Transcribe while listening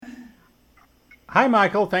Hi,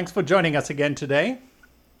 Michael. Thanks for joining us again today.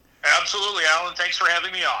 Absolutely, Alan. Thanks for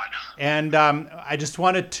having me on. And I just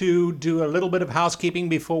wanted to do a little bit of housekeeping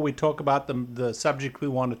before we talk about the subject we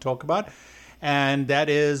want to talk about, and that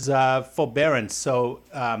is forbearance.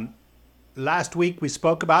 Last week we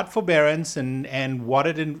spoke about forbearance and what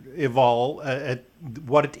it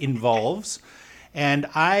involves. And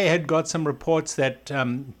I had got some reports that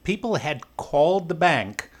people had called the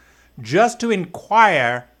bank just to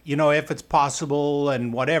inquire, if it's possible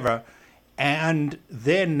and whatever, and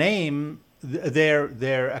their name,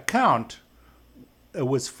 their account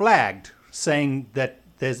was flagged, saying that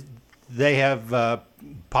they have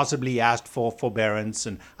possibly asked for forbearance,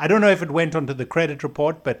 and I don't know if it went onto the credit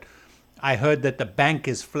report, but I heard that the bank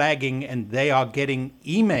is flagging, and they are getting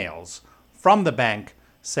emails from the bank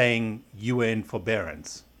saying you were in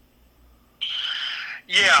forbearance.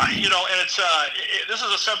 Yeah, and this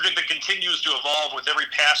is a subject that continues to evolve with every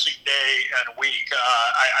passing day and week.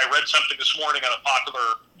 I read something this morning on a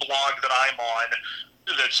popular blog that I'm on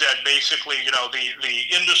that said basically,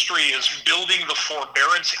 the industry is building the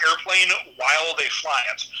forbearance airplane while they fly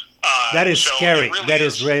it. That is So it scary. really That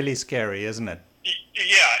is is. really scary, isn't it?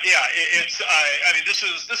 Yeah. It's. I mean, this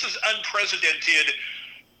is unprecedented,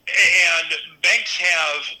 and banks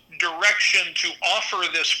have direction to offer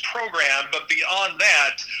this program, but beyond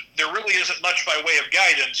that, there really isn't much by way of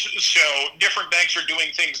guidance. So different banks are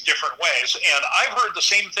doing things different ways, and I've heard the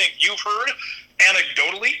same thing you've heard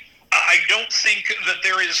anecdotally. I don't think that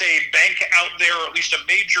there is a bank out there, or at least a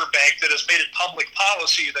major bank, that has made it public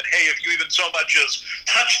policy that, hey, if you even so much as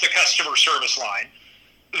touch the customer service line,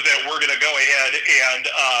 that we're going to go ahead and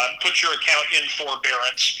put your account in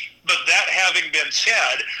forbearance. But that having been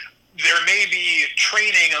said, there may be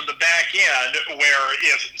training on the back end where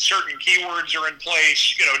if certain keywords are in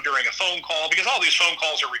place, during a phone call, because all these phone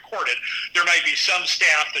calls are recorded, there might be some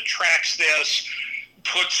staff that tracks this,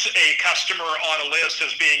 puts a customer on a list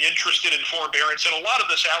as being interested in forbearance. And a lot of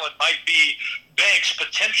this, Alan, might be banks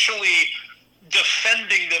potentially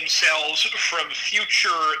defending themselves from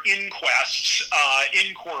future inquiries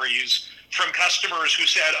from customers who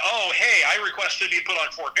said, oh, hey, I requested to be put on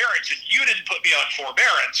forbearance and you didn't put me on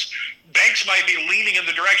forbearance. Banks might be leaning in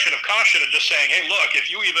the direction of caution and just saying, hey, look, if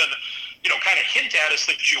you even, kind of hint at us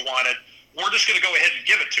that you want it, we're just going to go ahead and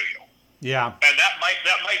give it to you. Yeah. And that might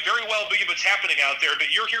very well be what's happening out there, but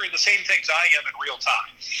you're hearing the same things I am in real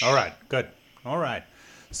time. All right. Good. All right.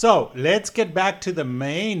 So let's get back to the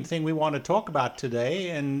main thing we want to talk about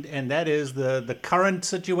today, and that is the current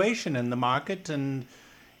situation in the market, and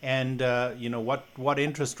what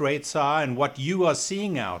interest rates are and what you are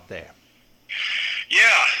seeing out there.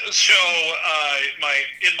 Yeah. So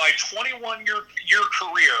in my 21-year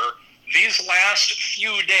career, these last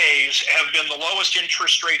few days have been the lowest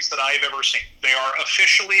interest rates that I've ever seen. They are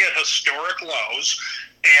officially at historic lows,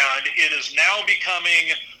 and it is now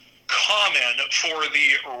becoming common for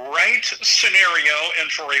the right scenario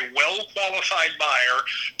and for a well-qualified buyer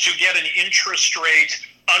to get an interest rate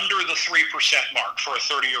under the 3% mark for a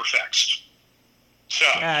 30-year fixed. So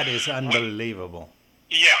That is unbelievable.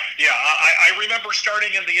 yeah. I remember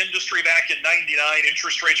starting in the industry back in '99.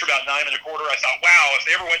 Interest rates were about 9.25. I thought, wow, if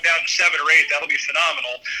they ever went down to 7 or 8, that'll be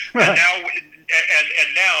phenomenal. And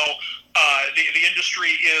now the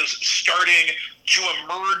industry is starting to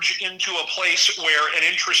emerge into a place where an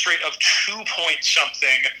interest rate of 2 point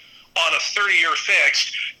something on a 30-year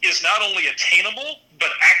fixed is not only attainable but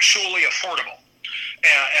actually affordable.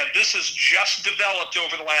 And this has just developed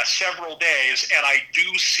over the last several days, and I do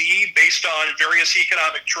see, based on various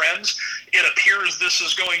economic trends, it appears this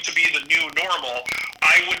is going to be the new normal.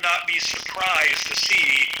 I would not be surprised to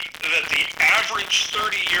see that the average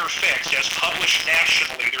 30-year fix, as published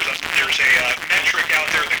nationally, there's a metric out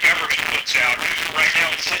there the government puts out. Right now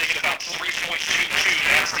it's sitting at about 3.22.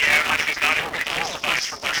 That's the average, because not everybody qualifies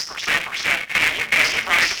for less than 10%. Wouldn't be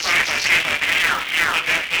surprised to see about a year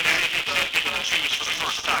that into the twos for the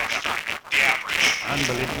first time ever, the average.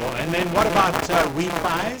 Unbelievable. And then what about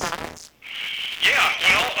refis? Yeah,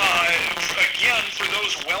 well, again, for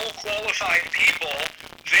those well-qualified people,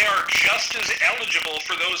 they are just as eligible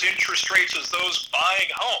for those interest rates as those buying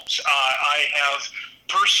homes. I have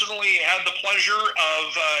personally had the pleasure of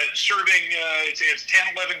serving it's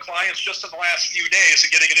 10, 11 clients just in the last few days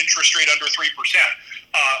and getting an interest rate under 3%,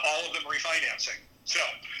 all of them refinancing. So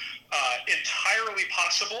entirely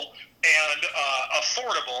possible and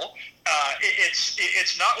affordable.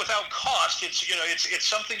 It's not without cost. It's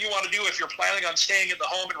something you want to do if you're planning on staying in the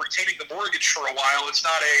home and retaining the mortgage for a while. It's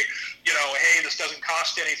not a hey, this doesn't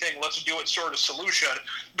cost anything, let's do it sort of solution.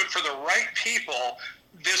 But for the right people,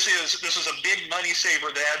 this is a big money saver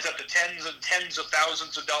that adds up to tens and tens of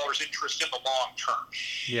thousands of dollars interest in the long term.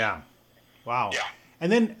 Yeah. Wow. Yeah.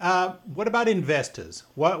 And then what about investors?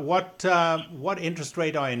 What interest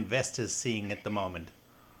rate are investors seeing at the moment?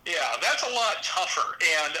 Yeah, that's a lot tougher.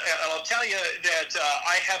 And I'll tell you that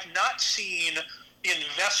I have not seen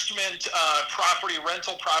investment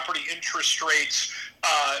rental property interest rates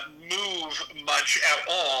move much at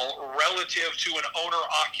all relative to an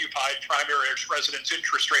owner-occupied primary residence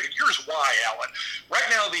interest rate. And here's why, Alan. Right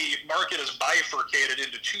now, the market is bifurcated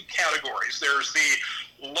into two categories. There's the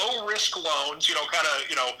low-risk loans,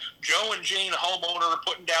 Joe and Jane homeowner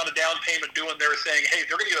putting down a down payment, doing their thing. Hey,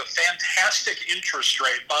 they're going to get a fantastic interest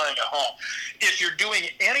rate buying a home. If you're doing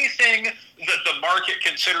anything that the market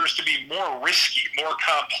considers to be more risky, more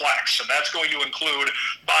complex, and that's going to include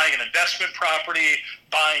buying an investment property,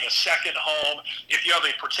 buying a second home. If you have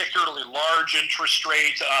a particularly large interest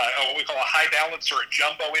rate, what we call a high balance or a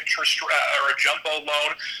jumbo interest or a jumbo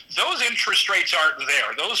loan, those interest rates aren't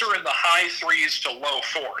there. Those are in the high threes to low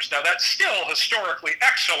fours. Now that's still historically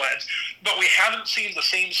excellent, but we haven't seen the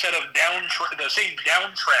same downtrend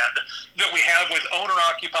that we have with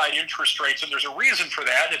owner-occupied interest rates, and there's a reason for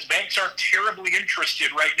that. It's banks aren't terribly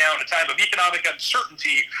interested right now in a time of economic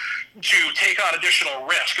uncertainty to take on additional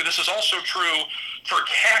risk. And this is also true for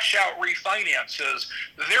cash out refinances.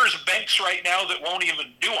 There's banks right now that won't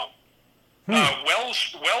even do them.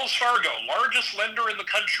 Wells Fargo, largest lender in the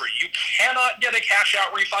country, you cannot get a cash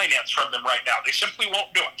out refinance from them right now. They simply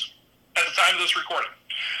won't do it at the time of this recording.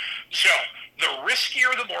 So the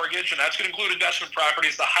riskier the mortgage, and that's going to include investment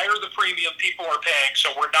properties, the higher the premium people are paying. So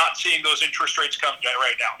we're not seeing those interest rates come down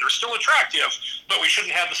right now. They're still attractive, but we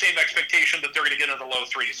shouldn't have the same expectation that they're going to get into the low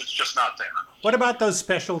threes. It's just not there. What about those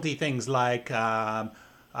specialty things like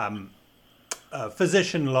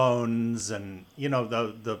physician loans and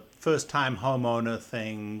the first-time homeowner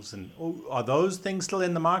things? And are those things still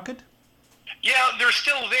in the market? Yeah, they're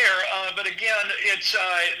still there, but again, it's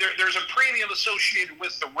there's a premium associated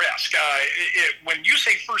with the risk. When you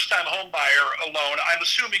say first-time home buyer loan, I'm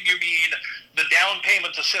assuming you mean the down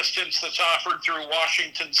payment assistance that's offered through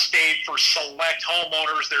Washington State for select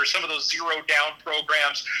homeowners. There are some of those zero down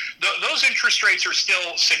programs. Those interest rates are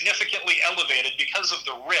still significantly elevated because of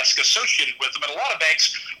the risk associated with them, and a lot of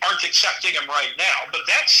banks aren't accepting them right now. But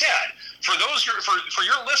that said, for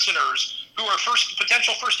your listeners who are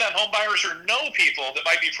potential first-time home buyers or know people that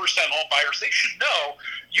might be first-time home buyers, they should know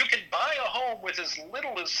you can buy a home with as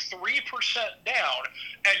little as 3% down,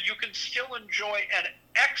 and you can still enjoy an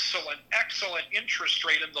excellent interest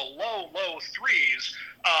rate in the low threes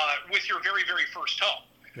with your very, very first home.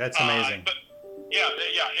 That's amazing. Yeah.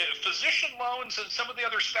 Physician loans and some of the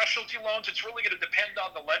other specialty loans, it's really going to depend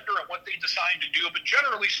on the lender and what they decide to do. But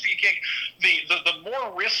generally speaking, the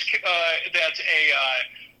more risk that a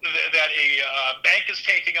bank is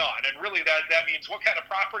taking on, and really that means what kind of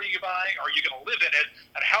property are you buying, are you going to live in it,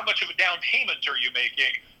 and how much of a down payment are you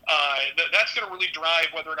making? That's going to really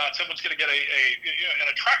drive whether or not someone's going to get an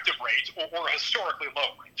attractive rate or a historically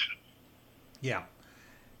low rate. Yeah.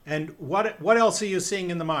 And what else are you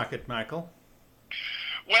seeing in the market, Michael?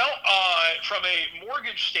 Well, from a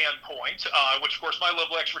mortgage standpoint, which of course my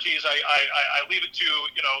level of expertise, I leave it to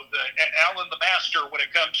Alan the master when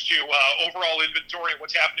it comes to overall inventory and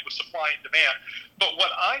what's happening with supply and demand. But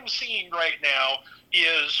what I'm seeing right now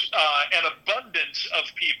is an abundance of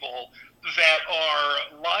people that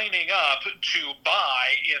are lining up to buy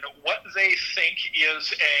in what they think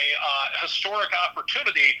is a historic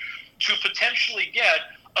opportunity to potentially get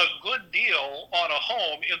a good deal on a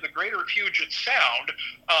home in the greater Puget Sound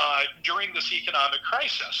during this economic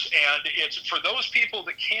crisis. And it's for those people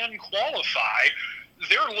that can qualify,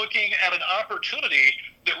 they're looking at an opportunity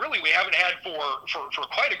that really we haven't had for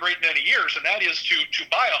quite a great many years, and that is to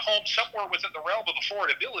buy a home somewhere within the realm of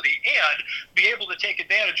affordability and be able to take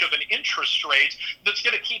advantage of an interest rate that's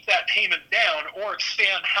going to keep that payment down or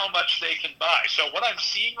expand how much they can buy. So what I'm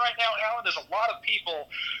seeing right now, Alan, is a lot of people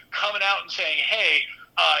coming out and saying, hey,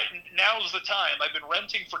 now's the time. I've been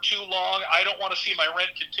renting for too long. I don't want to see my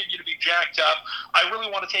rent continue to be jacked up. I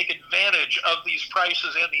really want to take advantage of these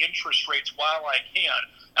prices and the interest rates while I can.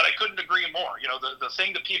 And I couldn't agree more. The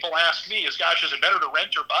thing that people ask me is, gosh, is it better to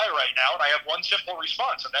rent or buy right now? And I have one simple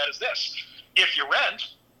response, and that is this. If you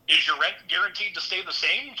rent, is your rent guaranteed to stay the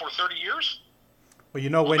same for 30 years? Well, you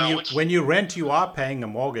know, Well, no, when you rent, you are paying a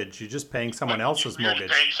mortgage. You're just paying someone else's you're mortgage.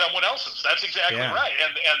 paying someone else's. That's exactly Yeah. right.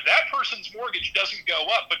 And that person's mortgage doesn't go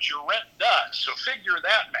up, but your rent does. So figure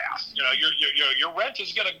that math. You know, your rent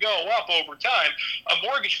is going to go up over time. A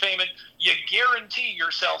mortgage payment, you guarantee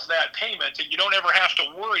yourself that payment, and you don't ever have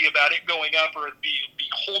to worry about it going up or be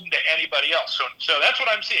beholden to anybody else. So that's what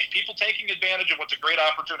I'm seeing. People taking advantage of what's a great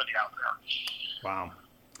opportunity out there. Wow.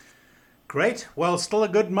 Great. Well, still a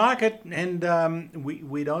good market, and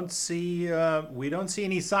we don't see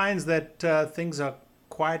any signs that things are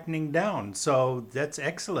quietening down. So that's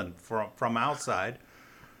excellent from our side.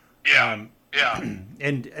 Yeah. Yeah.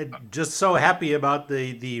 And just so happy about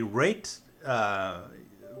the rates at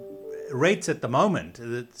the moment.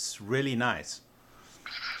 It's really nice.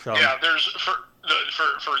 So Yeah, there's for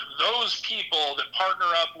those people that partner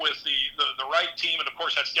up with the right team, and of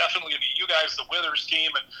course that's definitely going to be you guys, the Withers team,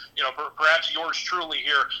 and perhaps yours truly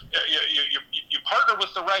here. You partner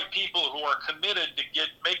with the right people who are committed to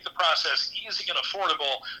make the process easy and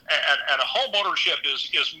affordable, and a home ownership is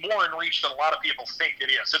more in reach than a lot of people think it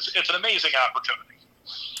is. It's an amazing opportunity.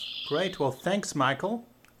 Great. Well, thanks, Michael.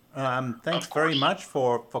 Thanks very much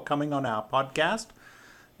for coming on our podcast,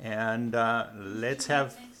 and let's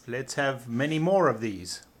have many more of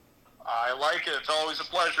these. I like it. It's always a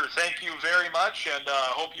pleasure. Thank you very much, and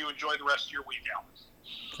hope you enjoy the rest of your weekend.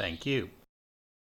 Thank you.